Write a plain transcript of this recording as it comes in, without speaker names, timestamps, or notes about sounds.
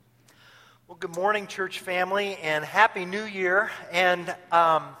Well, good morning, church family, and Happy New Year. And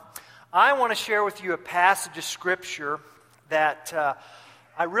I want to share with you a passage of Scripture that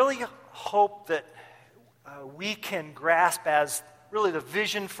I really hope that we can grasp as really the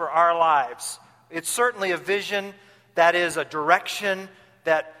vision for our lives. It's certainly a vision that is a direction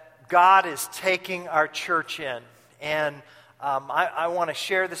that God is taking our church in. And I want to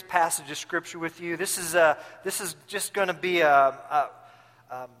share this passage of Scripture with you. This is just going to be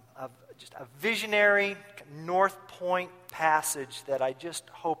just a visionary North Point passage that I just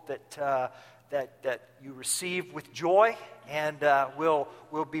hope that you receive with joy and will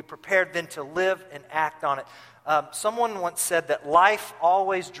be prepared then to live and act on it. Someone once said that life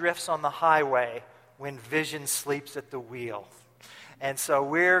always drifts on the highway when vision sleeps at the wheel. And so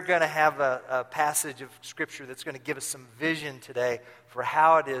we're going to have a passage of Scripture that's going to give us some vision today for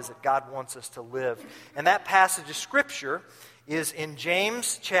how it is that God wants us to live. And that passage of Scripture is in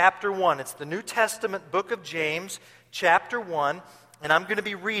James chapter 1. It's the New Testament book of James chapter 1, and I'm going to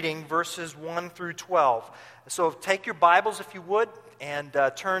be reading verses 1 through 12. So take your Bibles, if you would, and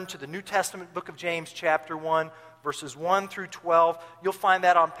turn to the New Testament book of James chapter 1, verses 1 through 12. You'll find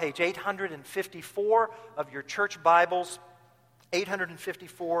that on page 854 of your church Bibles.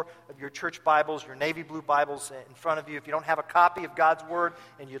 854 of your church Bibles, your navy blue Bibles in front of you. If you don't have a copy of God's Word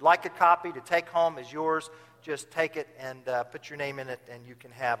and you'd like a copy to take home as yours, just take it and put your name in it, and you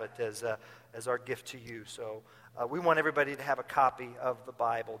can have it as our gift to you. So we want everybody to have a copy of the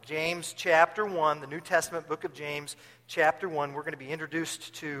Bible. James chapter 1, the New Testament book of James chapter 1. We're going to be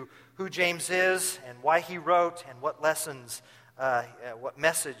introduced to who James is and why he wrote and what lessons, what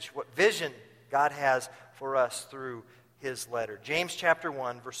message, what vision God has for us through his letter. James chapter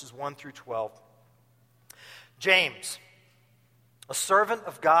 1, verses 1 through 12. James, a servant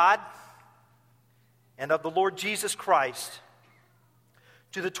of God and of the Lord Jesus Christ,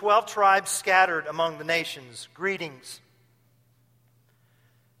 to the 12 tribes scattered among the nations, greetings.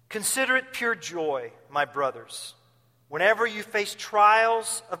 Consider it pure joy, my brothers, whenever you face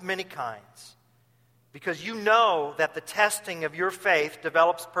trials of many kinds, because you know that the testing of your faith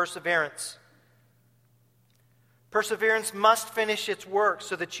develops perseverance. Perseverance must finish its work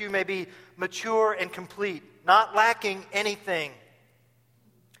so that you may be mature and complete, not lacking anything.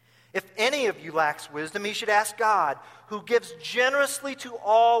 If any of you lacks wisdom, he should ask God, who gives generously to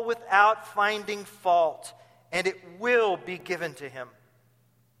all without finding fault, and it will be given to him.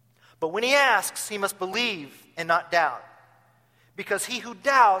 But when he asks, he must believe and not doubt, because he who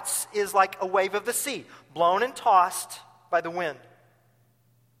doubts is like a wave of the sea, blown and tossed by the wind.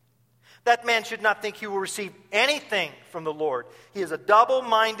 That man should not think he will receive anything from the Lord. He is a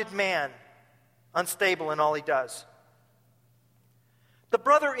double-minded man, unstable in all he does. The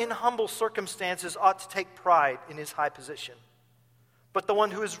brother in humble circumstances ought to take pride in his high position. But the one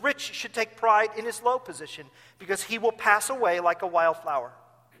who is rich should take pride in his low position, because he will pass away like a wildflower.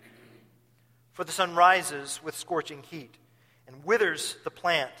 For the sun rises with scorching heat and withers the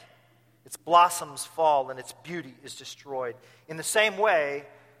plant. Its blossoms fall and its beauty is destroyed. In the same way,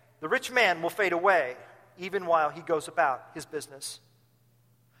 the rich man will fade away, even while he goes about his business.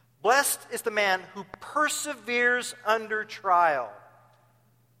 Blessed is the man who perseveres under trial,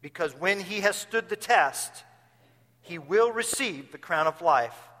 because when he has stood the test, he will receive the crown of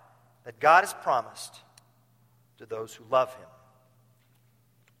life that God has promised to those who love him.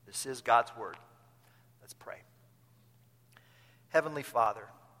 This is God's word. Let's pray. Heavenly Father,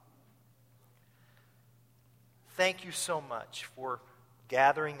 thank you so much for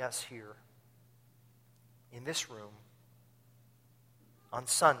gathering us here in this room on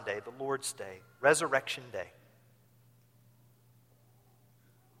Sunday, the Lord's Day, Resurrection Day.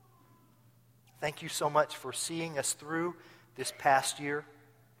 Thank you so much for seeing us through this past year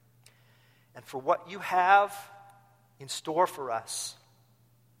and for what you have in store for us,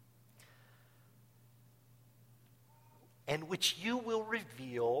 and which you will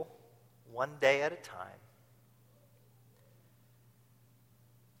reveal one day at a time.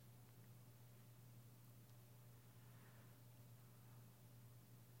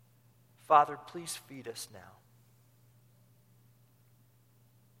 Father, please feed us now.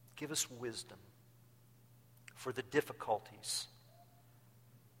 Give us wisdom for the difficulties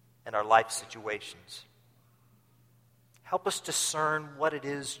and our life situations. Help us discern what it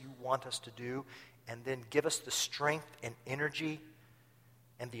is you want us to do, and then give us the strength and energy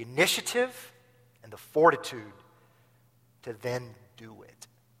and the initiative and the fortitude to then do it.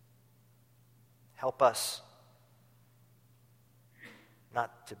 Help us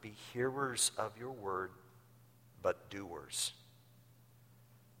not to be hearers of your word, but doers.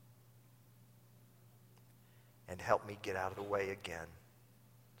 And help me get out of the way again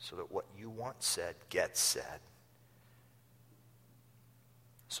so that what you want said gets said,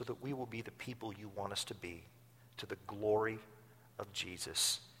 so that we will be the people you want us to be, to the glory of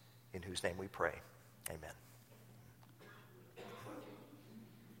Jesus, in whose name we pray. Amen.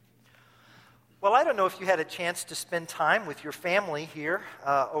 Well, I don't know if you had a chance to spend time with your family here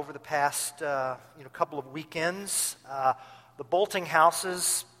over the past couple of weekends. The Bolting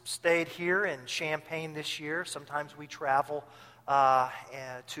Houses stayed here in Champaign this year. Sometimes we travel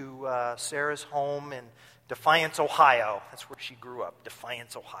to Sarah's home in Defiance, Ohio. That's where she grew up,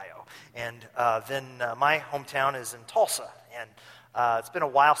 Defiance, Ohio. And then my hometown is in Tulsa. And it's been a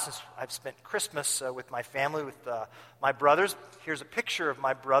while since I've spent Christmas with my family, with my brothers. Here's a picture of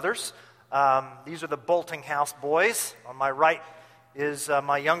my brothers. These are the Bolting House boys. On my right is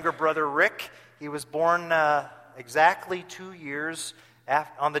my younger brother, Rick. He was born exactly 2 years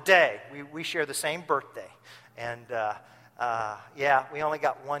on the day. We share the same birthday. And we only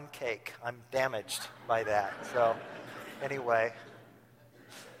got one cake. I'm damaged by that. So anyway,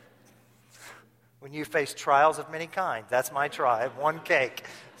 when you face trials of many kinds, that's my trial. I have one cake.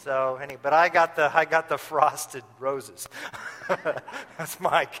 So but I got the frosted roses. That's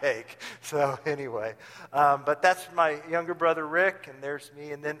my cake. So anyway, but that's my younger brother Rick, and there's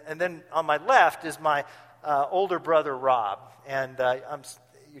me, and then on my left is my older brother Rob, and I'm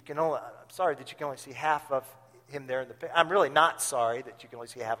sorry that you can only see half of him there in the picture. I'm really not sorry that you can only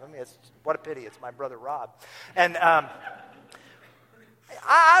see half of him. What a pity. It's my brother Rob, and.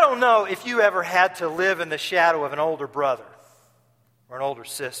 I don't know if you ever had to live in the shadow of an older brother or an older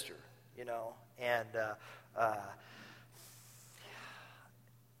sister, and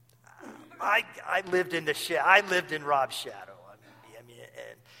I lived in Rob's shadow.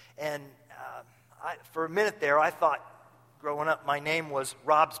 For a minute there, I thought, growing up, my name was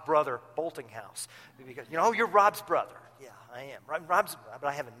Rob's brother, Bolting House, because you're Rob's brother. Yeah, I am. Rob's, but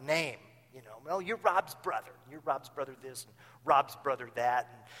I have a name. Well, you're Rob's brother. You're Rob's brother this and Rob's brother that,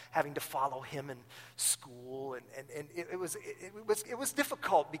 and having to follow him in school, and it was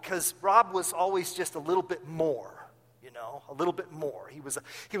difficult because Rob was always just a little bit more. A little bit more. He was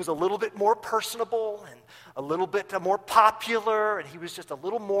a little bit more personable and a little bit more popular, and he was just a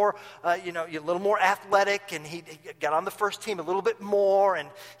little more, a little more athletic, and he got on the first team a little bit more, and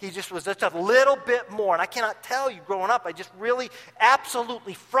he just was just a little bit more. And I cannot tell you, growing up, I just really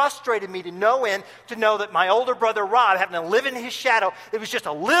absolutely frustrated me to no end to know that my older brother Rob, having to live in his shadow, it was just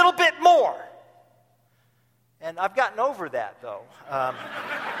a little bit more. And I've gotten over that, though.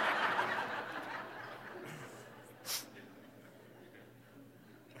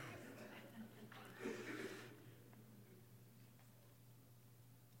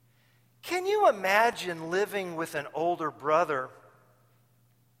 Can you imagine living with an older brother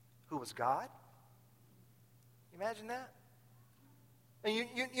who was God? You imagine that? And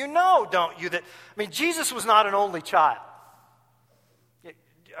you know, don't you, that, Jesus was not an only child.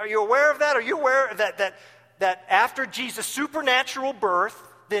 Are you aware of that? Are you aware that after Jesus' supernatural birth,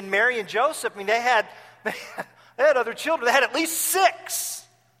 then Mary and Joseph, they had other children. They had at least 6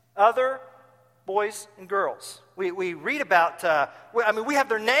 other boys and girls. We read about, we have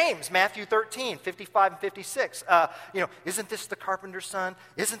their names, Matthew 13, 55 and 56. Isn't this the carpenter's son?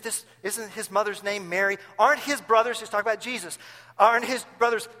 Isn't his mother's name Mary? Aren't his brothers, just talk about Jesus, aren't his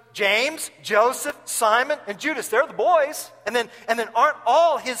brothers James, Joseph, Simon, and Judas? They're the boys. And then aren't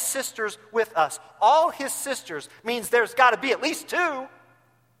all his sisters with us? All his sisters means there's got to be at least 2.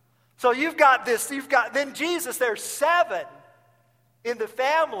 So you've got then Jesus, there's 7. In the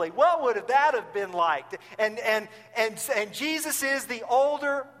family. What would that have been like? And Jesus is the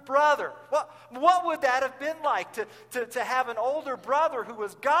older brother. What would that have been like to have an older brother who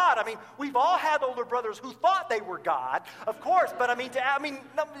was God? We've all had older brothers who thought they were God, of course, but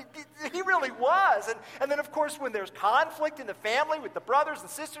he really was. And then, of course, when there's conflict in the family with the brothers and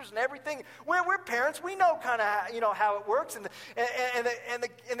sisters and everything, we're parents. We know kind of how it works. And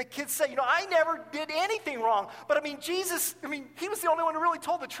the kids say, I never did anything wrong. But Jesus, he was the only one who really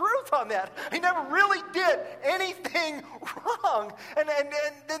told the truth on that. He never really did anything wrong. And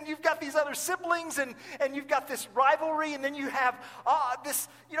then you've got these other siblings, and you've got this rivalry, and then you have this,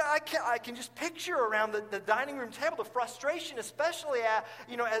 I can just picture around the dining room table the frustration, especially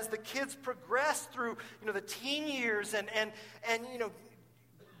as the kids progress through the teen years, and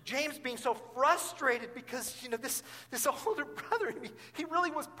James being so frustrated because, this older brother, he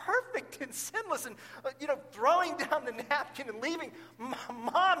really was perfect and sinless, and, throwing down the napkin and leaving.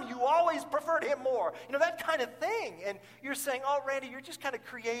 Mom, you always preferred him more. That kind of thing. And you're saying, oh, Randy, you're just kind of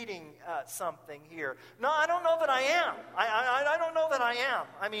creating something here. No, I don't know that I am. I don't know that I am.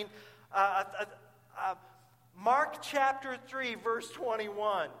 Mark chapter 3, verse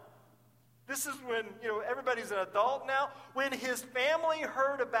 21. This is when, everybody's an adult now. When his family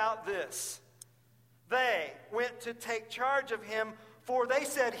heard about this, they went to take charge of him, for they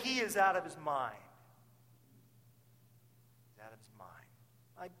said, he is out of his mind. He's out of his mind.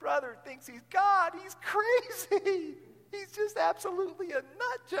 My brother thinks he's God. He's crazy. He's just absolutely a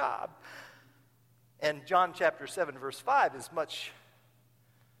nut job. And John chapter 7, verse 5 is much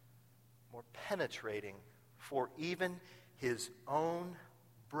more penetrating. For even his own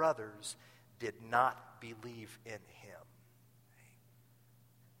brothers did not believe in him.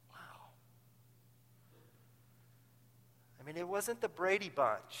 Wow. I mean, it wasn't the Brady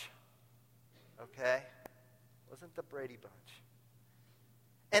Bunch, okay? It wasn't the Brady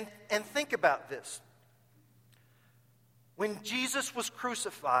Bunch. And think about this. When Jesus was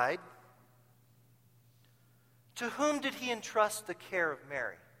crucified, to whom did he entrust the care of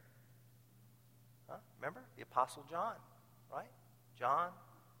Mary? Remember? The Apostle John, right? John.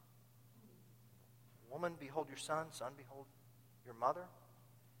 Woman, behold your son. Son, behold your mother.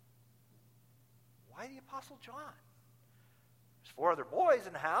 Why the Apostle John? There's 4 other boys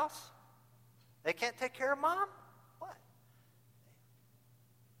in the house. They can't take care of mom? What?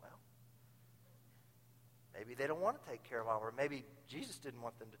 Well, maybe they don't want to take care of mom, or maybe Jesus didn't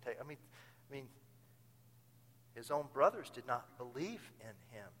want them to take. I mean, his own brothers did not believe in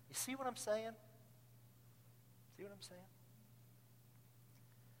him. You see what I'm saying? See what I'm saying?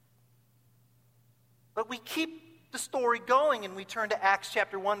 But we keep the story going, and we turn to Acts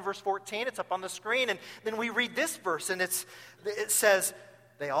chapter 1, verse 14. It's up on the screen, and then we read this verse, and it says,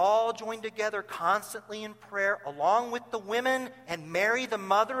 they all joined together constantly in prayer, along with the women and Mary, the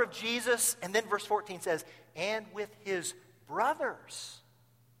mother of Jesus. And then verse 14 says, and with his brothers.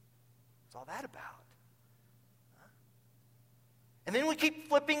 What's all that about? And then we keep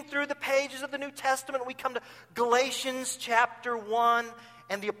flipping through the pages of the New Testament. We come to Galatians chapter 1,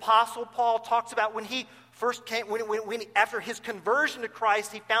 and the Apostle Paul talks about when he first came, when after his conversion to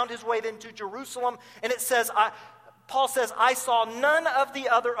Christ, he found his way then to Jerusalem. And it says, Paul says, I saw none of the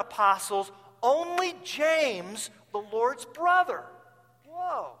other apostles, only James, the Lord's brother.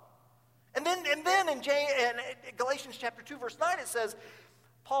 Whoa. And then in Galatians chapter 2, verse 9, it says,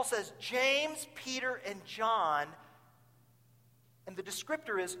 Paul says, James, Peter, and John. And the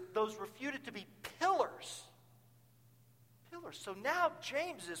descriptor is those reputed to be pillars. Pillars. So now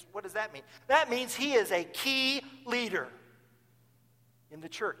James is, what does that mean? That means he is a key leader in the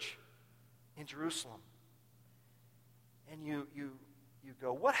church in Jerusalem. And you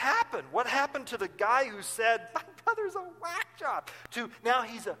go, what happened? What happened to the guy who said, my brother's a whack job? To now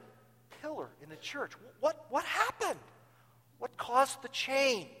he's a pillar in the church. What happened? What caused the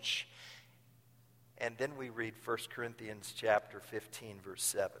change? And then we read 1 Corinthians chapter 15, verse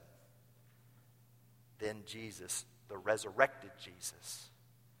 7. Then Jesus, the resurrected Jesus,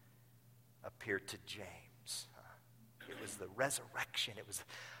 appeared to James. It was the resurrection. It was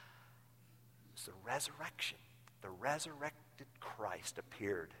the resurrection. The resurrected Christ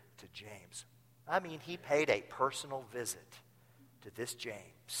appeared to James. I mean, he paid a personal visit to this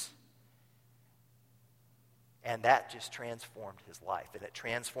James. And that just transformed his life. And it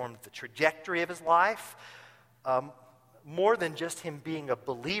transformed the trajectory of his life. More than just him being a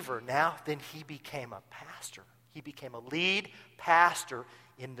believer, now then he became a pastor. He became a lead pastor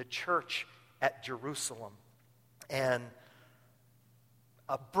in the church at Jerusalem. And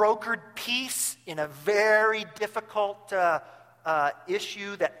a brokered peace in a very difficult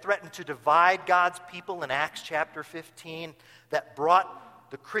issue that threatened to divide God's people in Acts chapter 15, that brought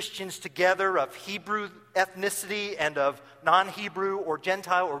the Christians together of Hebrew ethnicity and of non-Hebrew or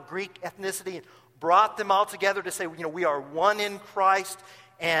Gentile or Greek ethnicity, and brought them all together to say, we are one in Christ.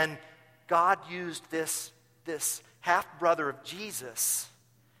 And God used this half-brother of Jesus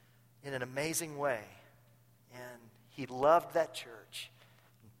in an amazing way. And he loved that church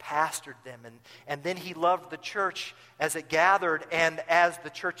and pastored them. And then he loved the church as it gathered and as the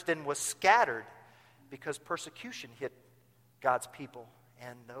church then was scattered because persecution hit God's people.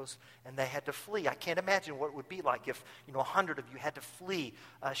 And they had to flee. I can't imagine what it would be like if 100 of you had to flee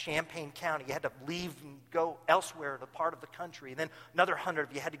Champaign County. You had to leave and go elsewhere in a part of the country. And then another 100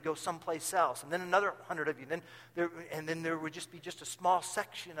 of you had to go someplace else. And then another 100 of you. And then there would just be a small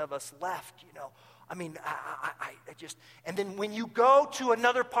section of us left. I mean, I just. And then when you go to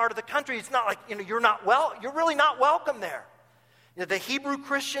another part of the country, it's not like you're really not welcome there. The Hebrew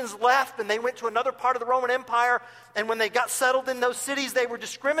Christians left and they went to another part of the Roman Empire, and when they got settled in those cities, they were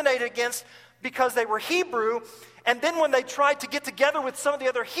discriminated against because they were Hebrew. And then when they tried to get together with some of the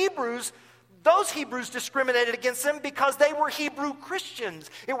other Hebrews, those Hebrews discriminated against them because they were Hebrew Christians.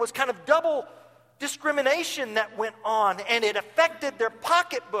 It was kind of double discrimination that went on, and it affected their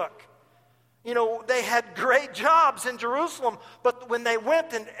pocketbook. You know, they had great jobs in Jerusalem, but when they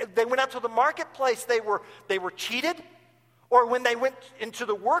went out to the marketplace, they were cheated. Or when they went into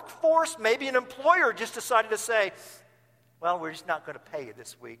the workforce, maybe an employer just decided to say, well, we're just not going to pay you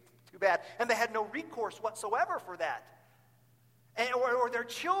this week. Too bad. And they had no recourse whatsoever for that. Or their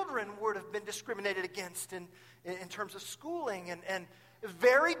children would have been discriminated against in terms of schooling. And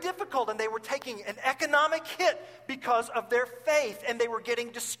very difficult. And they were taking an economic hit because of their faith. And they were getting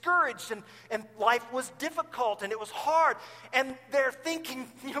discouraged. And life was difficult. And it was hard. And they're thinking,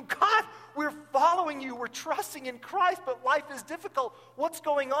 you know, God, we're following you. We're trusting in Christ. But life is difficult. What's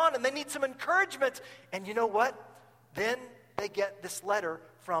going on? And they need some encouragement. And you know what? Then they get this letter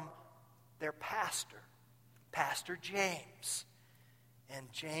from their pastor, Pastor James.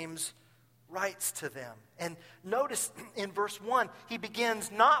 And James writes to them. And notice in verse 1, he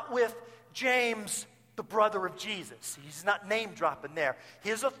begins not with James, the brother of Jesus. He's not name dropping there.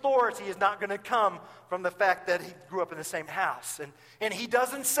 His authority is not going to come from the fact that he grew up in the same house. And he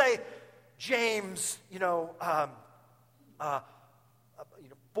doesn't say, James,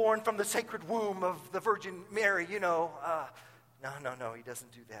 born from the sacred womb of the Virgin Mary, No, he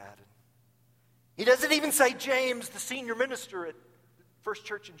doesn't do that. He doesn't even say James, the senior minister at First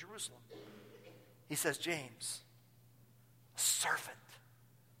Church in Jerusalem. He says James, a servant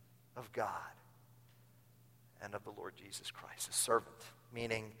of God and of the Lord Jesus Christ. A servant,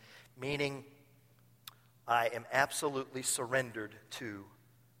 meaning I am absolutely surrendered to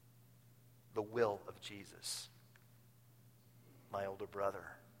the will of Jesus. My older brother.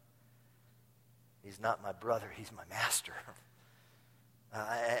 He's not my brother, he's my master.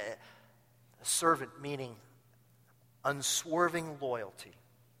 A servant meaning unswerving loyalty,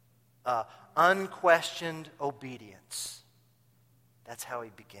 unquestioned obedience. That's how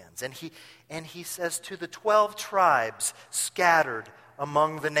he begins. And he says to the 12 tribes scattered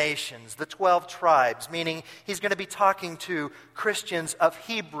among the nations, the 12 tribes, meaning he's going to be talking to Christians of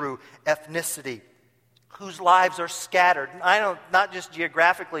Hebrew ethnicity, whose lives are scattered. Not just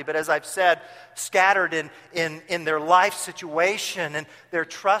geographically, but as I've said, scattered in their life situation, and they're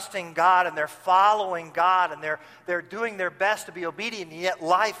trusting God and they're following God and they're doing their best to be obedient, and yet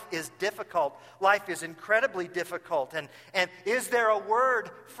life is difficult. Life is incredibly difficult. And is there a word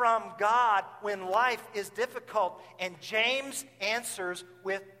from God when life is difficult? And James answers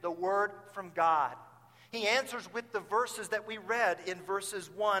with the word from God. He answers with the verses that we read in verses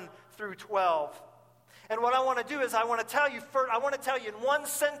 1 through 12. And what I want to do is I want to tell you in one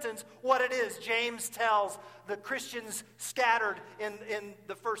sentence what it is James tells the Christians scattered in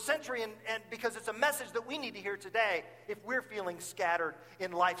the first century, and because it's a message that we need to hear today if we're feeling scattered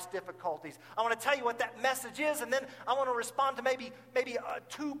in life's difficulties. I want to tell you what that message is, and then I want to respond to maybe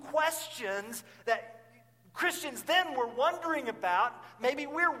two questions that Christians then were wondering about, maybe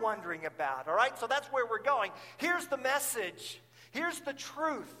we're wondering about, all right? So that's where we're going. Here's the message. Here's the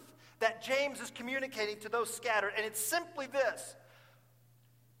truth that James is communicating to those scattered, and it's simply this.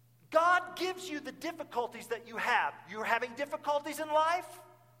 God gives you the difficulties that you have. You're having difficulties in life?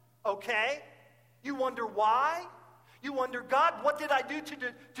 Okay. You wonder why? You wonder, God, what did I do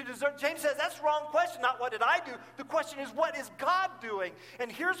to deserve? James says, that's the wrong question, not what did I do. The question is, what is God doing?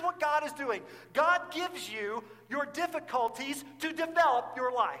 And here's what God is doing. God gives you your difficulties to develop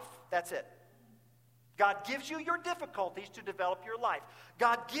your life. That's it. God gives you your difficulties to develop your life.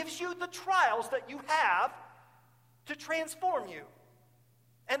 God gives you the trials that you have to transform you.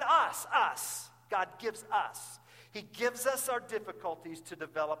 And us, God gives us. He gives us our difficulties to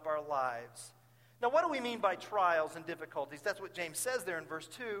develop our lives. Now, what do we mean by trials and difficulties? That's what James says there in verse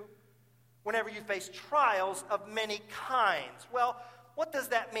 2. Whenever you face trials of many kinds. Well, what does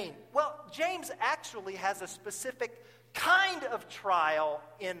that mean? Well, James actually has a specific kind of trial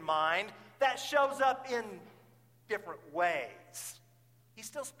in mind that shows up in different ways. He's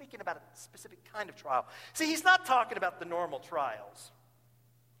still speaking about a specific kind of trial. See, he's not talking about the normal trials,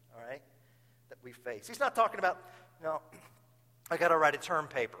 all right, that we face. He's not talking about, I got to write a term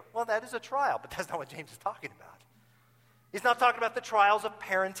paper. Well, that is a trial, but that's not what James is talking about. He's not talking about the trials of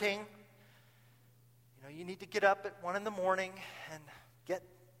parenting. You need to get up at 1 a.m. and get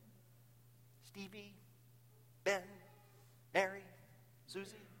Stevie, Ben, Mary,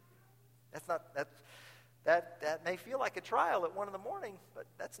 Susie. That may feel like a trial at 1 a.m, but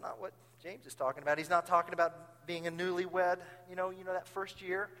that's not what James is talking about. He's not talking about being a newlywed. You know that first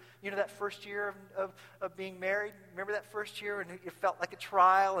year. That first year of being married. Remember that first year, and it felt like a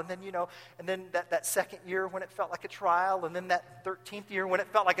trial, and then that second year when it felt like a trial, and then that 13th year when it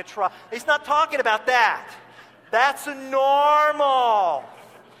felt like a trial. He's not talking about that. That's a normal.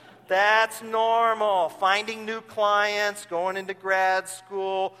 That's normal. Finding new clients, going into grad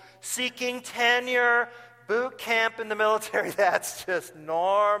school, seeking tenure, boot camp in the military, that's just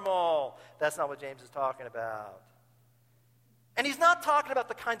normal. That's not what James is talking about. And he's not talking about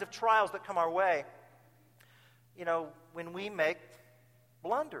the kinds of trials that come our way, when we make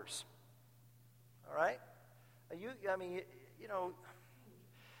blunders. All right?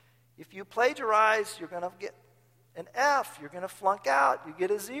 If you plagiarize, you're going to get an F. You're going to flunk out. You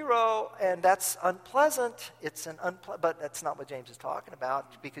get a 0, and that's unpleasant. But that's not what James is talking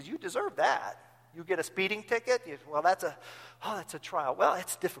about, because you deserve that. You get a speeding ticket. That's a trial. Well,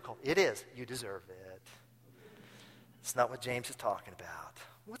 it's difficult. It is. You deserve it. It's not what James is talking about.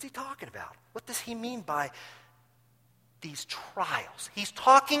 What's he talking about? What does he mean by these trials? He's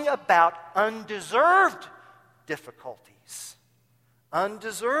talking about undeserved difficulties,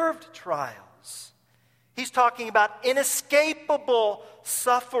 undeserved trials. He's talking about inescapable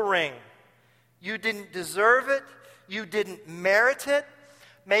suffering. You didn't deserve it. You didn't merit it.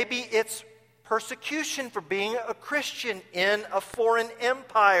 Maybe it's persecution for being a Christian in a foreign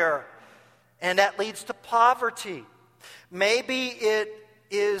empire, and that leads to poverty. Maybe it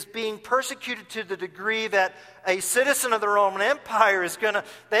is being persecuted to the degree that a citizen of the Roman Empire is going to,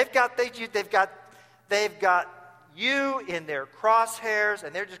 they've got you in their crosshairs,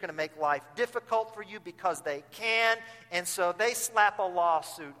 and they're just going to make life difficult for you because they can, and so they slap a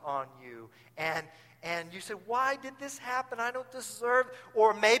lawsuit on you. And you say, why did this happen? I don't deserve.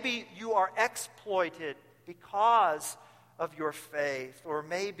 Or maybe you are exploited because of your faith. Or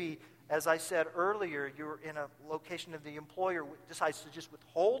maybe, as I said earlier, you're in a location of the employer decides to just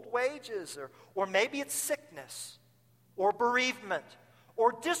withhold wages. Or maybe it's sickness or bereavement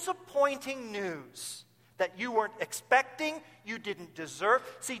or disappointing news that you weren't expecting, you didn't deserve.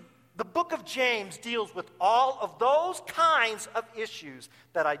 See, the book of James deals with all of those kinds of issues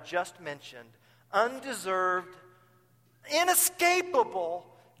that I just mentioned. Undeserved, inescapable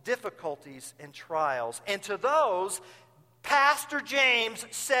difficulties and trials. And to those, Pastor James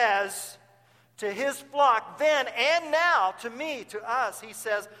says to his flock then and now, to me, to us, he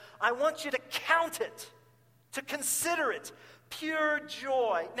says, I want you to count it, to consider it pure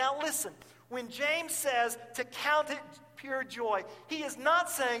joy. Now listen, when James says to count it pure joy, he is not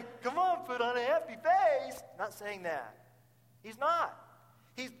saying, come on, put on a happy face. Not saying that. He's not.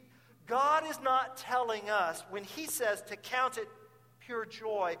 God is not telling us, when he says to count it pure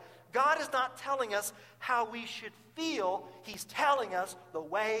joy, God is not telling us how we should feel. He's telling us the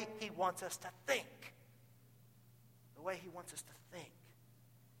way he wants us to think. The way he wants us to think.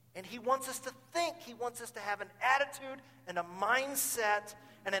 And he wants us to think. He wants us to have an attitude and a mindset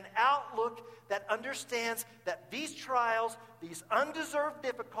and an outlook that understands that these trials, these undeserved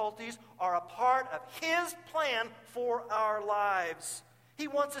difficulties, are a part of his plan for our lives. He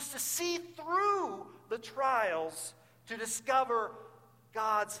wants us to see through the trials to discover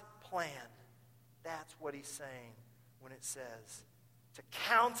God's plan. That's what he's saying when it says to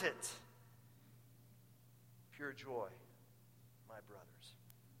count it pure joy, my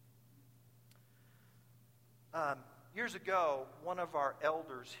brothers. Years ago, one of our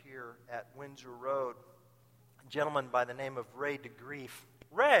elders here at Windsor Road, a gentleman by the name of Ray DeGrief.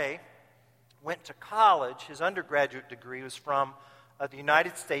 Ray went to college. His undergraduate degree was from the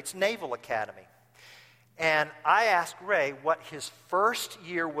United States Naval Academy. And I asked Ray what his first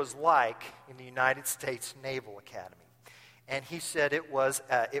year was like in the United States Naval Academy. And he said it was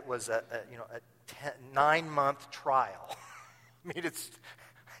a 9-month trial. I mean, it's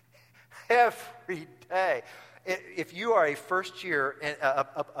every day. If you are a first year,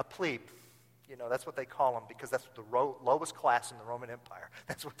 a plebe, that's what they call them, because that's the lowest class in the Roman Empire.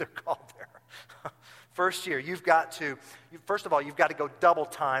 That's what they're called there. First year, first of all, you've got to go double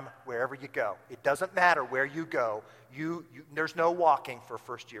time wherever you go. It doesn't matter where you go. There's no walking for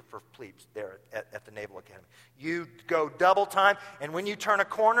first year for plebes there at the Naval Academy. You go double time, and when you turn a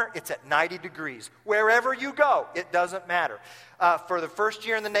corner, it's at 90 degrees. Wherever you go, it doesn't matter. For the first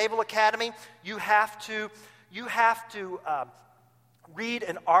year in the Naval Academy, you have to read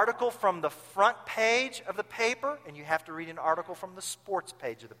an article from the front page of the paper, and you have to read an article from the sports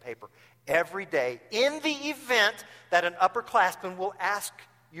page of the paper every day, in the event that an upperclassman will ask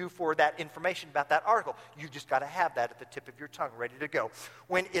you for that information about that article. You just got to have that at the tip of your tongue, ready to go.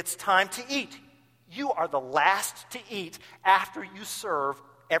 When it's time to eat, you are the last to eat after you serve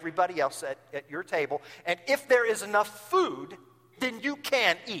everybody else at your table. And if there is enough food, then you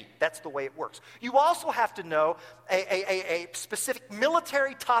can eat. That's the way it works. You also have to know a specific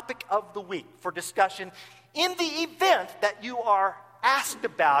military topic of the week for discussion in the event that you are asked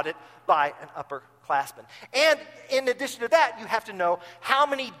about it by an upperclassman upperclassmen. And in addition to that, you have to know how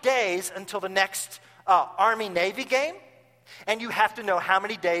many days until the next Army-Navy game, and you have to know how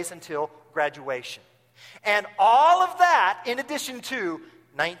many days until graduation. And all of that in addition to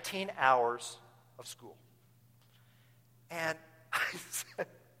 19 hours of school. And I said,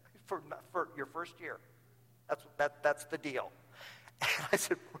 for your first year, that's the deal. And I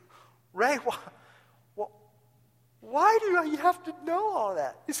said, Ray, why do you have to know all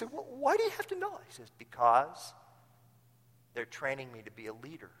that? He said, well, why do you have to know it? He says, because they're training me to be a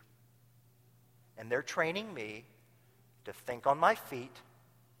leader. And they're training me to think on my feet,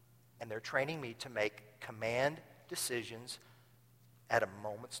 and they're training me to make command decisions at a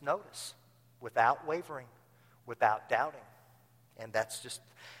moment's notice, without wavering, without doubting. And that's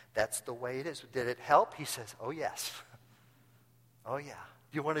the way it is. Did it help? He says, oh, yes. Oh, yeah.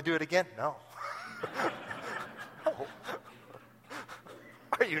 Do you want to do it again? No. No.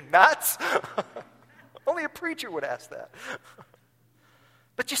 Are you nuts? Only a preacher would ask that.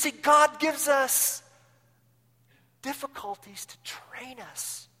 But you see, God gives us difficulties to train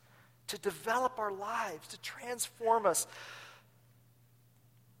us, to develop our lives, to transform us.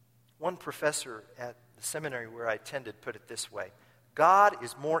 One professor at the seminary where I attended put it this way: God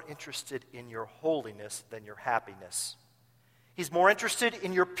is more interested in your holiness than your happiness. He's more interested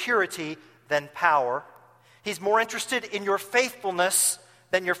in your purity than power. He's more interested in your faithfulness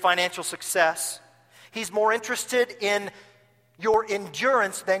than your financial success. He's more interested in your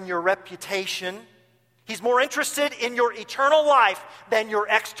endurance than your reputation. He's more interested in your eternal life than your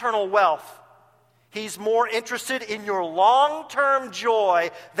external wealth. He's more interested in your long-term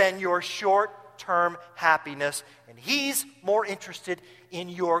joy than your short-term happiness. And He's more interested in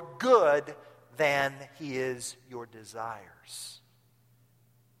your good than He is your desires.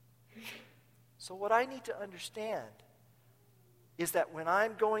 So what I need to understand is that when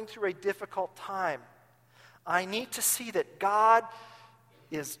I'm going through a difficult time, I need to see that God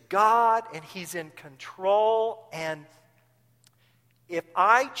is God and He's in control. And if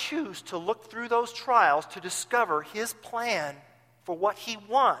I choose to look through those trials to discover His plan for what He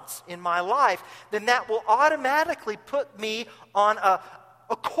wants in my life, then that will automatically put me on a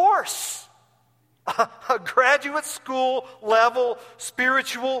course, a graduate school level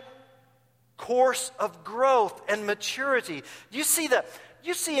spiritual course of growth and maturity. You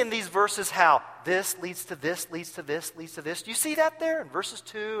see in these verses how this leads to this, leads to this, leads to this. Do you see that there in verses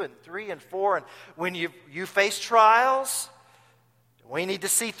 2 and 3 and 4? And when you face trials, we need to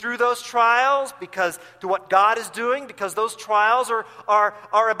see through those trials because to what God is doing, because those trials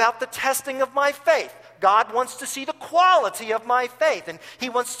are about the testing of my faith. God wants to see the quality of my faith, and He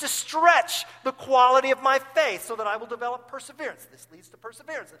wants to stretch the quality of my faith so that I will develop perseverance. This leads to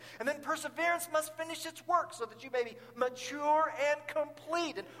perseverance. And then perseverance must finish its work so that you may be mature and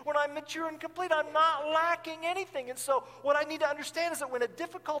complete. And when I'm mature and complete, I'm not lacking anything. And so what I need to understand is that when a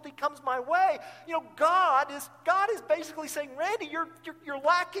difficulty comes my way, God is basically saying, Randy, you're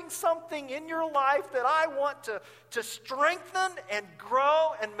lacking something in your life that I want to strengthen and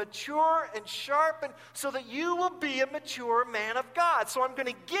grow and mature and sharpen so that you will be a mature man of God. So I'm going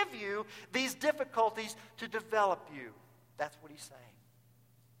to give you these difficulties to develop you. That's what He's saying.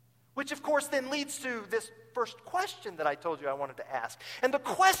 Which, of course, then leads to this first question that I told you I wanted to ask. And the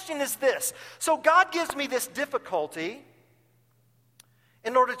question is this. So God gives me this difficulty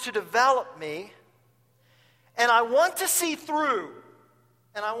in order to develop me, and I want to see through,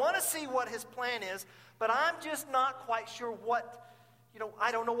 and I want to see what His plan is, but I'm just not quite sure what,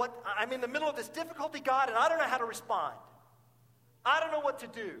 I don't know what, I'm in the middle of this difficulty, God, and I don't know how to respond. I don't know what to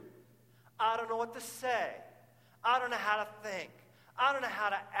do. I don't know what to say. I don't know how to think. I don't know how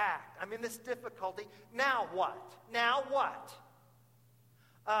to act. I'm in this difficulty. Now what? Now what?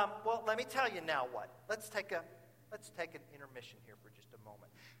 Well, let me tell you now what. Let's take an intermission here for just a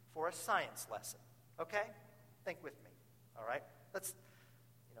moment for a science lesson. Okay? Think with me. All right? Let's,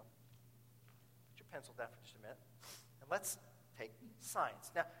 put your pencil down for just a minute. And let's take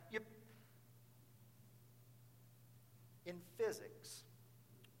science. Now, in physics,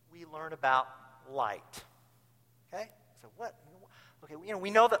 we learn about light. Okay? So what? Okay, we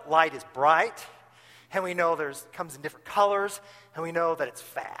know that light is bright, and we know comes in different colors, and we know that it's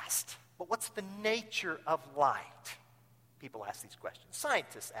fast. But what's the nature of light? People ask these questions.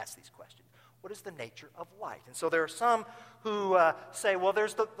 Scientists ask these questions. What is the nature of light? And so there are some who say, well,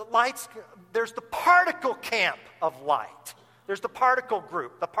 there's the particle camp of light. There's the particle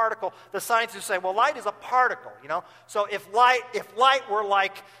group, the scientists who say, well, light is a particle, So if light were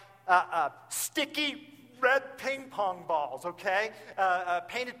like sticky red ping pong balls, okay?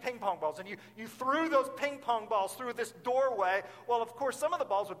 Painted ping pong balls. And you threw those ping pong balls through this doorway. Well, of course, some of the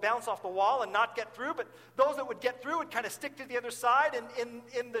balls would bounce off the wall and not get through, but those that would get through would kind of stick to the other side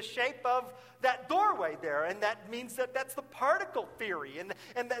in the shape of that doorway there. And that means that that's the particle theory.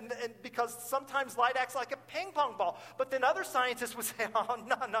 And because sometimes light acts like a ping pong ball. But then other scientists would say, oh,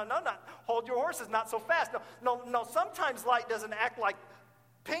 no, hold your horses, not so fast. No, sometimes light doesn't act like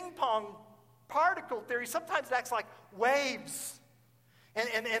ping pong particle theory. Sometimes it acts like waves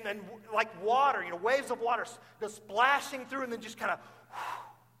and like water, waves of water go splashing through and then just kind of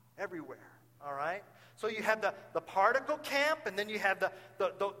everywhere, all right? So you have the particle camp, and then you have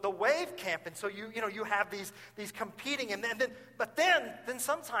the wave camp, and so you have these competing, and then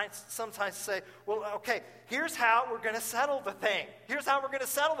sometimes say, well, okay, here's how we're going to settle the thing. Here's how we're going to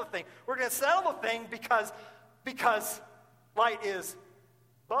settle the thing. We're going to settle the thing because light is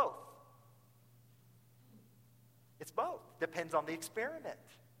both. It's both. Depends on the experiment.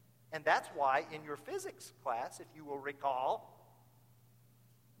 And that's why in your physics class, if you will recall,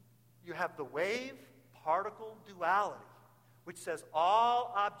 you have the wave-particle duality, which says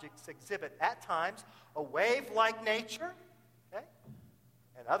all objects exhibit at times a wave-like nature, okay,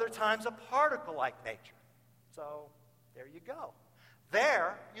 and other times a particle-like nature. So there you go.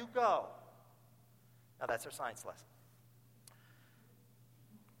 There you go. Now that's our science lesson.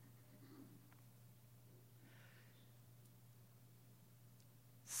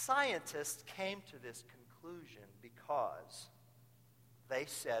 Scientists came to this conclusion because they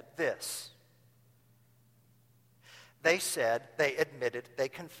said this. They said, they admitted, they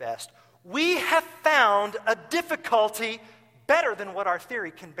confessed, we have found a difficulty better than what our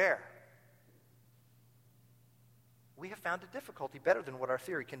theory can bear. We have found a difficulty better than what our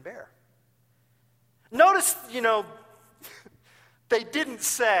theory can bear. Notice, they didn't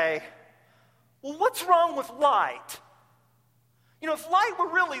say, well, what's wrong with light? If light were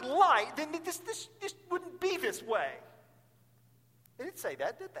really light, then this wouldn't be this way. They didn't say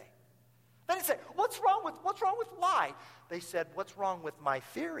that, did they? They didn't say, what's wrong with light? They said, what's wrong with my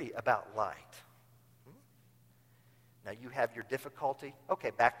theory about light? Now you have your difficulty. Okay,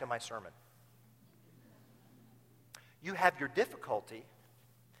 back to my sermon. You have your difficulty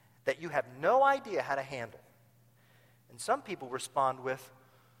that you have no idea how to handle. And some people respond with,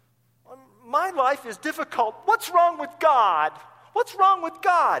 my life is difficult. What's wrong with God? What's wrong with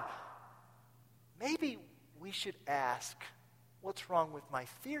God? Maybe we should ask, what's wrong with my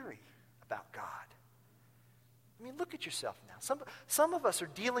theory about God? I mean, look at yourself now. Some of us are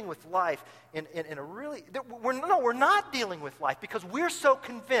dealing with life in a really... We're not dealing with life because we're so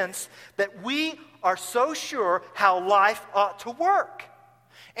convinced that we are so sure how life ought to work.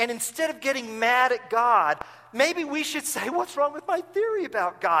 And instead of getting mad at God, maybe we should say, what's wrong with my theory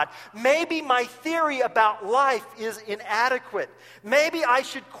about God? Maybe my theory about life is inadequate. Maybe I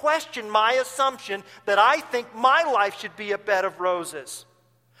should question my assumption that I think my life should be a bed of roses.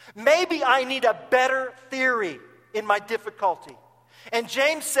 Maybe I need a better theory in my difficulty. And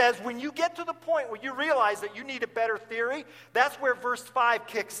James says, when you get to the point where you realize that you need a better theory, that's where verse 5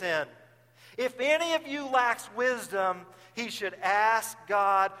 kicks in. If any of you lacks wisdom, he should ask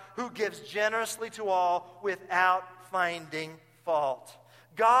God, who gives generously to all without finding fault.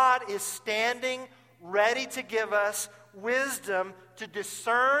 God is standing ready to give us wisdom to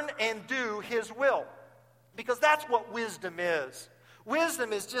discern and do his will. Because that's what wisdom is.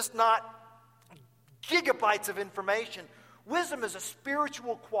 Wisdom is just not gigabytes of information. Wisdom is a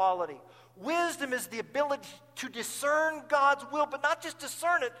spiritual quality. Wisdom is the ability to discern God's will, but not just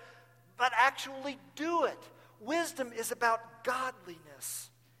discern it, but actually do it. Wisdom is about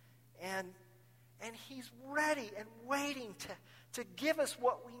godliness. And he's ready and waiting to give us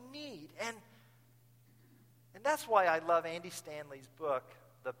what we need. And that's why I love Andy Stanley's book,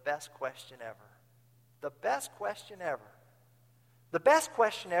 The Best Question Ever. The best question ever. The best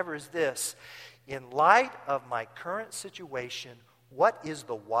question ever is this: in light of my current situation, what is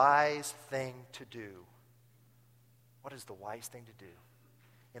the wise thing to do? What is the wise thing to do?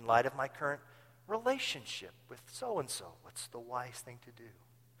 In light of my current relationship with so-and-so, what's the wise thing to do?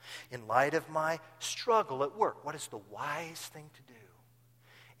 In light of my struggle at work, what is the wise thing to do?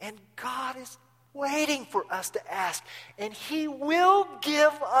 And God is waiting for us to ask, and he will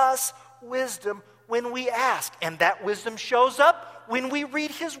give us wisdom when we ask. And that wisdom shows up when we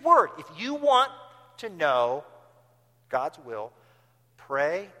read his word. If you want to know God's will,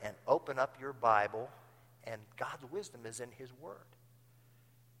 pray and open up your Bible, and God's wisdom is in his word.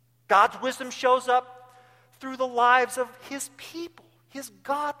 God's wisdom shows up through the lives of his people, his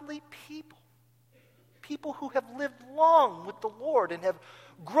godly people. people who have lived long with the Lord and have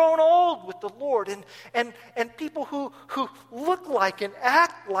grown old with the Lord, and people who look like and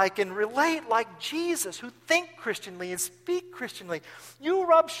act like and relate like Jesus, who think Christianly and speak Christianly. You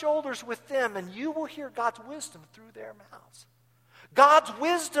rub shoulders with them and you will hear God's wisdom through their mouths. God's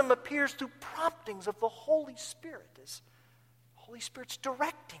wisdom appears through promptings of the Holy Spirit as the Holy Spirit's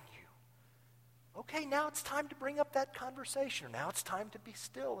directing you. Okay, now it's time to bring up that conversation. Now it's time to be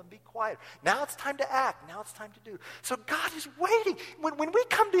still and be quiet. Now it's time to act. Now it's time to do. So God is waiting. When we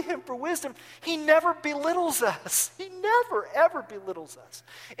come to Him for wisdom, He never belittles us. He never, ever belittles us.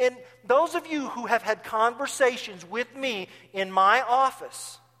 And those of you who have had conversations with me in my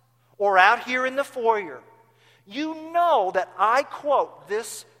office or out here in the foyer, you know that I quote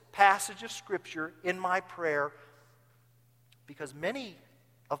this passage of Scripture in my prayer because many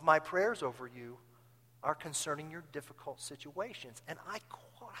of my prayers over you are concerning your difficult situations. And I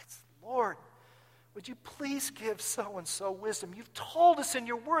quote, Lord, would you please give so-and-so wisdom? You've told us in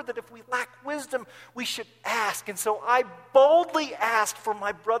your word that if we lack wisdom, we should ask. And so I boldly ask for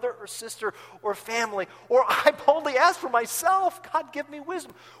my brother or sister or family, or I boldly ask for myself, God, give me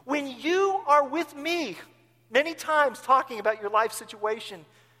wisdom. When you are with me many times talking about your life situation,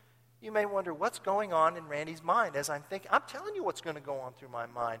 you may wonder, what's going on in Randy's mind as I'm thinking? I'm telling you what's going to go on through my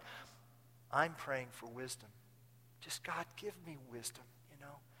mind. I'm praying for wisdom. Just, God, give me wisdom,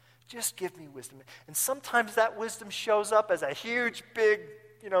 Just give me wisdom. And sometimes that wisdom shows up as a huge, big,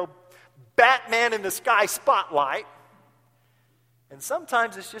 Batman in the sky spotlight. And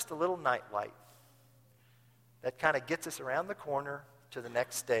sometimes it's just a little nightlight that kind of gets us around the corner to the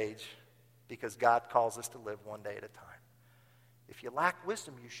next stage because God calls us to live one day at a time. If you lack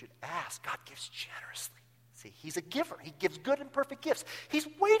wisdom, you should ask. God gives generously. See, He's a giver. He gives good and perfect gifts. He's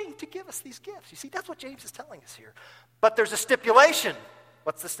waiting to give us these gifts. You see, that's what James is telling us here. But there's a stipulation.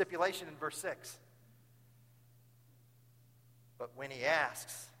 What's the stipulation in verse 6? But when he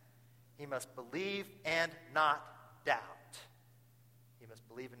asks, he must believe and not doubt. He must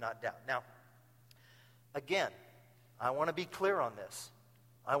believe and not doubt. Now, again, I want to be clear on this.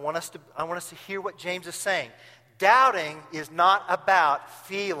 I want us to hear what James is saying. Doubting is not about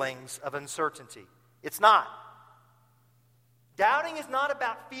feelings of uncertainty. It's not. Doubting is not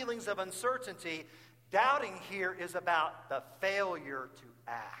about feelings of uncertainty. Doubting here is about the failure to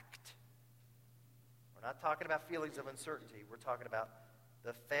act. We're not talking about feelings of uncertainty. We're talking about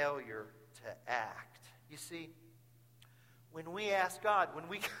the failure to act. You see, when we ask God,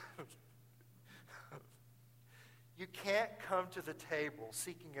 you can't come to the table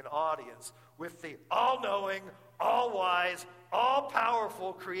seeking an audience with the all-knowing, all-wise,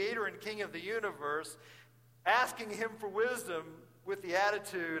 all-powerful Creator and King of the universe, asking Him for wisdom with the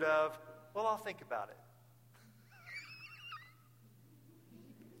attitude of, well, I'll think about it.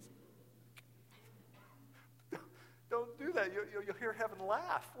 Don't do that. You'll hear heaven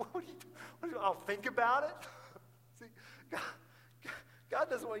laugh. I'll think about it. See, God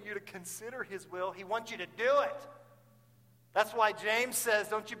doesn't want you to consider His will. He wants you to do it. That's why James says,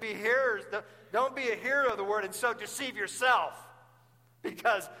 don't you be hearers. Don't be a hearer of the word and so deceive yourself.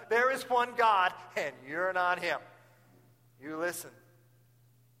 Because there is one God and you're not Him. You listen.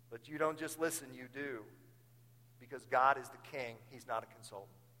 But you don't just listen, you do. Because God is the king. He's not a consultant.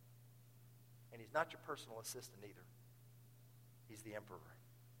 And He's not your personal assistant either. He's the emperor.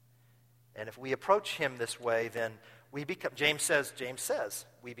 And if we approach Him this way, then we become, James says,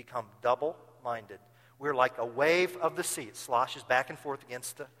 we become double-minded. We're like a wave of the sea. It sloshes back and forth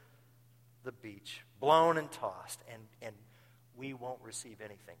against the beach, blown and tossed, and we won't receive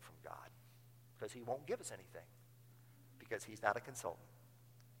anything from God because He won't give us anything because He's not a consultant.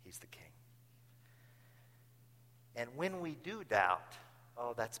 He's the king. And when we do doubt,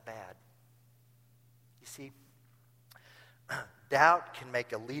 oh, that's bad. You see, doubt can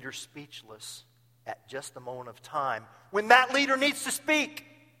make a leader speechless at just the moment of time when that leader needs to speak.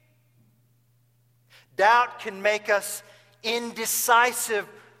 Doubt can make us indecisive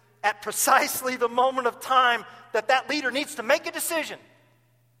at precisely the moment of time that leader needs to make a decision.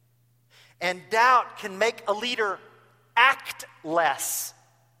 And doubt can make a leader act less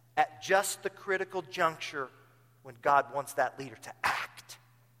at just the critical juncture when God wants that leader to act.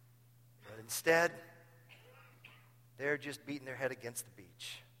 But instead, they're just beating their head against the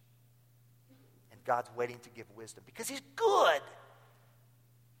beach. And God's waiting to give wisdom because He's good.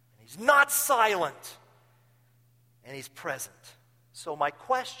 And He's not silent. And He's present. So my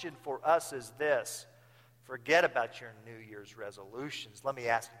question for us is this. Forget about your New Year's resolutions. Let me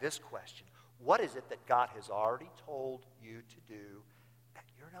ask you this question. What is it that God has already told you to do that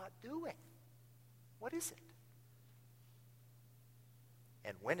you're not doing? What is it?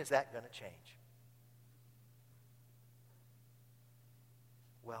 And when is that going to change?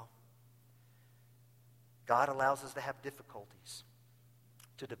 Well, God allows us to have difficulties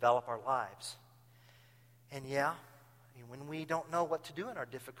to develop our lives. And yeah, when we don't know what to do in our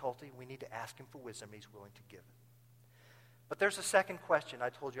difficulty, we need to ask Him for wisdom. He's willing to give it. But there's a second question I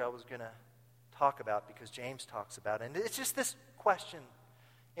told you I was going to talk about because James talks about it. And it's just this question,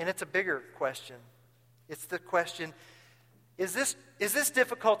 and it's a bigger question. It's the question, is this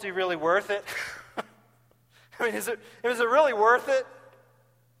difficulty really worth it? I mean, is it really worth it?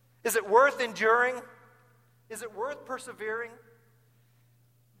 Is it worth enduring? Is it worth persevering?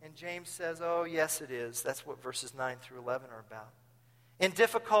 And James says, oh, yes, it is. That's what verses 9 through 11 are about. In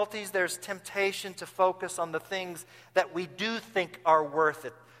difficulties, there's temptation to focus on the things that we do think are worth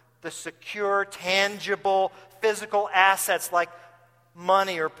it. The secure, tangible, physical assets like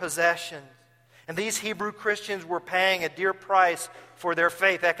money or possessions. And these Hebrew Christians were paying a dear price for their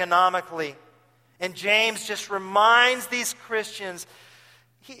faith economically. And James just reminds these Christians,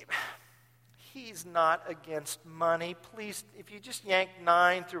 he's not against money. Please, if you just yank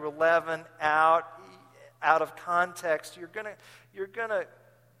 9 through 11 out of context, you're gonna,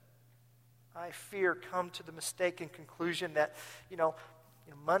 I fear, come to the mistaken conclusion that,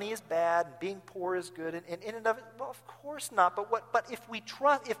 money is bad and being poor is good. And in and of it, well, of course not. But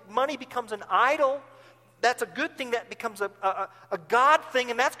if money becomes an idol, that's a good thing. That becomes a God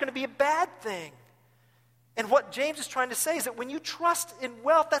thing, and that's going to be a bad thing. And what James is trying to say is that when you trust in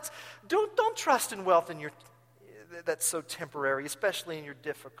wealth, don't trust in wealth that's so temporary, especially in your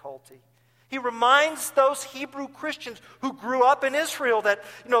difficulty. He reminds those Hebrew Christians who grew up in Israel that,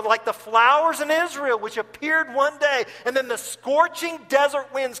 like the flowers in Israel, which appeared one day, and then the scorching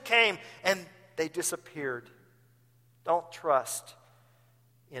desert winds came, and they disappeared. Don't trust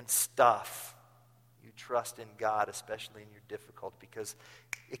in stuff. You trust in God, especially in your difficulty, because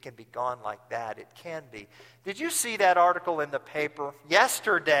it can be gone like that. It can be. Did you see that article in the paper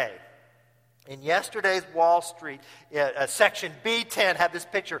yesterday? In yesterday's Wall Street, section B10 had this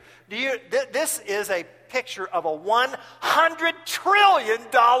picture. This is a picture of a $100 trillion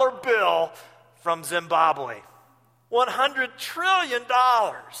bill from Zimbabwe. $100 trillion.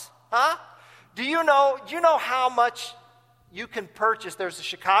 Huh? Do you know how much you can purchase? There's a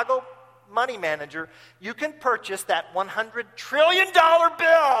Chicago money manager. You can purchase that $100 trillion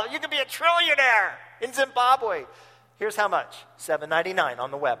bill. You can be a trillionaire in Zimbabwe. Here's how much. $7.99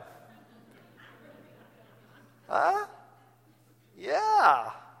 on the web. Huh?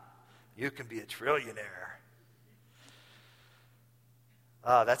 Yeah. You can be a trillionaire.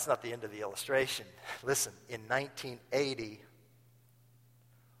 That's not the end of the illustration. Listen, in 1980,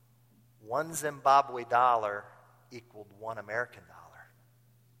 one Zimbabwe dollar equaled one American dollar.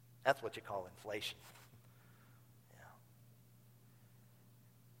 That's what you call inflation. Yeah.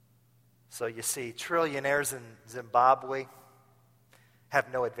 So you see, trillionaires in Zimbabwe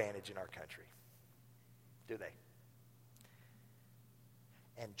have no advantage in our country, do they?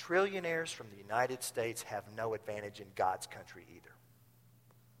 And trillionaires from the United States have no advantage in God's country either.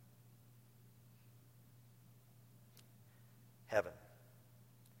 Heaven.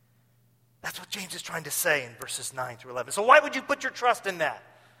 That's what James is trying to say in verses 9 through 11. So why would you put your trust in that?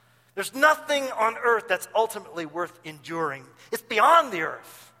 There's nothing on earth that's ultimately worth enduring. It's beyond the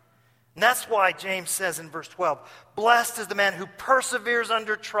earth. And that's why James says in verse 12, blessed is the man who perseveres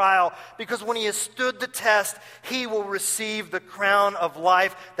under trial, because when he has stood the test, he will receive the crown of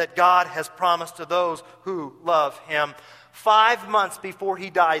life that God has promised to those who love him. 5 months before he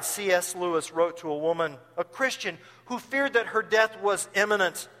died, C.S. Lewis wrote to a woman, a Christian, who feared that her death was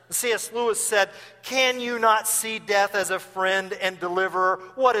imminent. C.S. Lewis said, can you not see death as a friend and deliverer?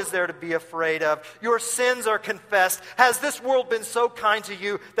 What is there to be afraid of? Your sins are confessed. Has this world been so kind to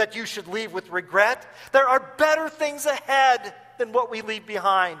you that you should leave with regret? There are better things ahead than what we leave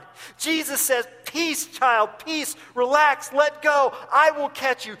behind. Jesus says, peace, child, peace, relax, let go. I will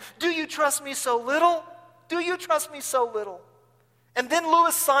catch you. Do you trust me so little? Do you trust me so little? And then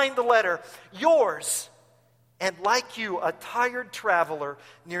Lewis signed the letter, yours, and like you, a tired traveler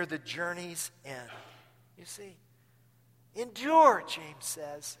near the journey's end. You see, endure, James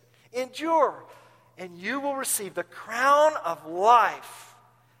says. Endure, and you will receive the crown of life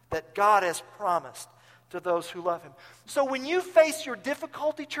that God has promised to those who love him. So when you face your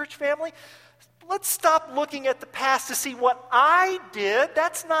difficulty, church family, let's stop looking at the past to see what I did.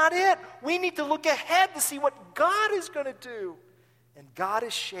 That's not it. We need to look ahead to see what God is going to do. And God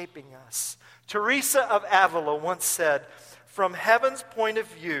is shaping us. Teresa of Avila once said, from heaven's point of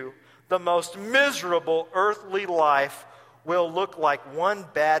view, the most miserable earthly life will look like one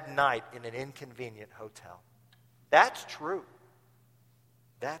bad night in an inconvenient hotel. That's true.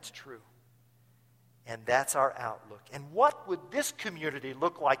 That's true. And that's our outlook. And what would this community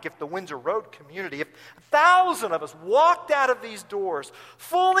look like if the Windsor Road community, if 1,000 of us walked out of these doors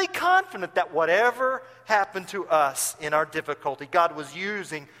fully confident that whatever happened to us in our difficulty, God was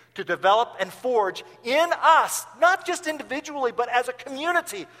using to develop and forge in us, not just individually, but as a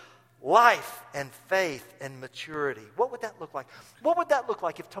community, life and faith and maturity. What would that look like? What would that look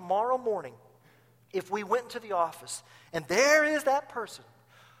like if tomorrow morning, if we went into the office and there is that person,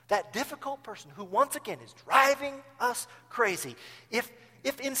 that difficult person who once again is driving us crazy. If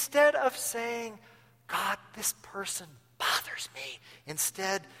instead of saying, God, this person bothers me,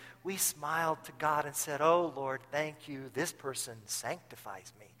 instead we smiled to God and said, oh Lord, thank you, this person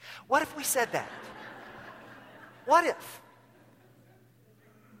sanctifies me. What if we said that? What if?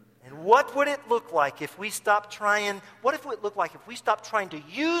 And what would it look like if we stopped trying, what if it would look like if we stopped trying to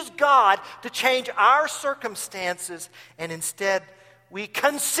use God to change our circumstances and instead we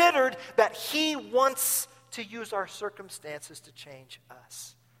considered that He wants to use our circumstances to change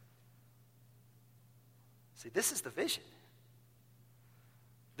us? See, this is the vision.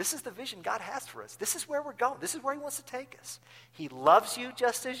 This is the vision God has for us. This is where we're going. This is where He wants to take us. He loves you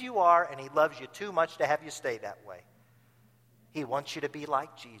just as you are, and He loves you too much to have you stay that way. He wants you to be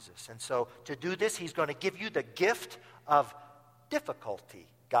like Jesus. And so to do this, He's going to give you the gift of difficulty.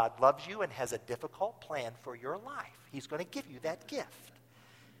 God loves you and has a difficult plan for your life. He's going to give you that gift.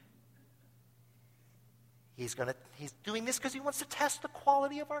 He's doing this because He wants to test the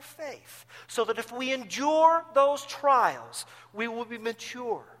quality of our faith, so that if we endure those trials, we will be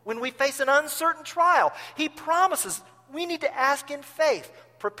mature. When we face an uncertain trial, He promises we need to ask in faith,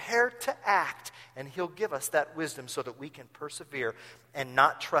 prepared to act, and He'll give us that wisdom so that we can persevere and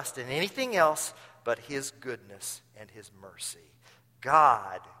not trust in anything else but His goodness and His mercy.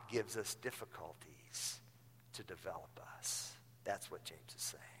 God gives us difficulties to develop us. That's what James is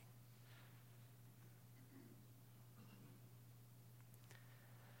saying.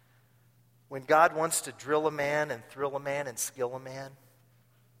 When God wants to drill a man and thrill a man and skill a man,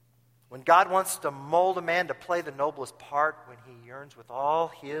 when God wants to mold a man to play the noblest part, when He yearns with all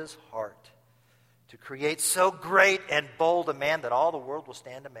His heart to create so great and bold a man that all the world will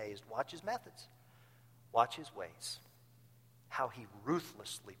stand amazed, watch His methods, watch His ways. How He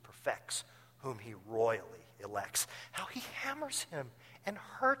ruthlessly perfects whom He royally elects. How He hammers him and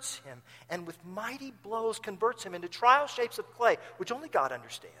hurts him and with mighty blows converts him into trial shapes of clay, which only God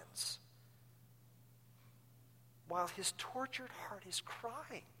understands. While his tortured heart is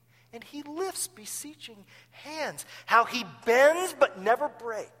crying and he lifts beseeching hands. How He bends but never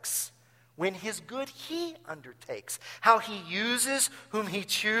breaks when His good He undertakes. How He uses whom He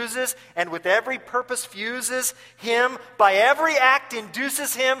chooses, and with every purpose fuses him, by every act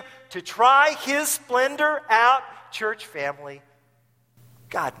induces him to try His splendor out. Church family,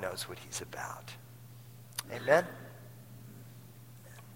 God knows what He's about. Amen.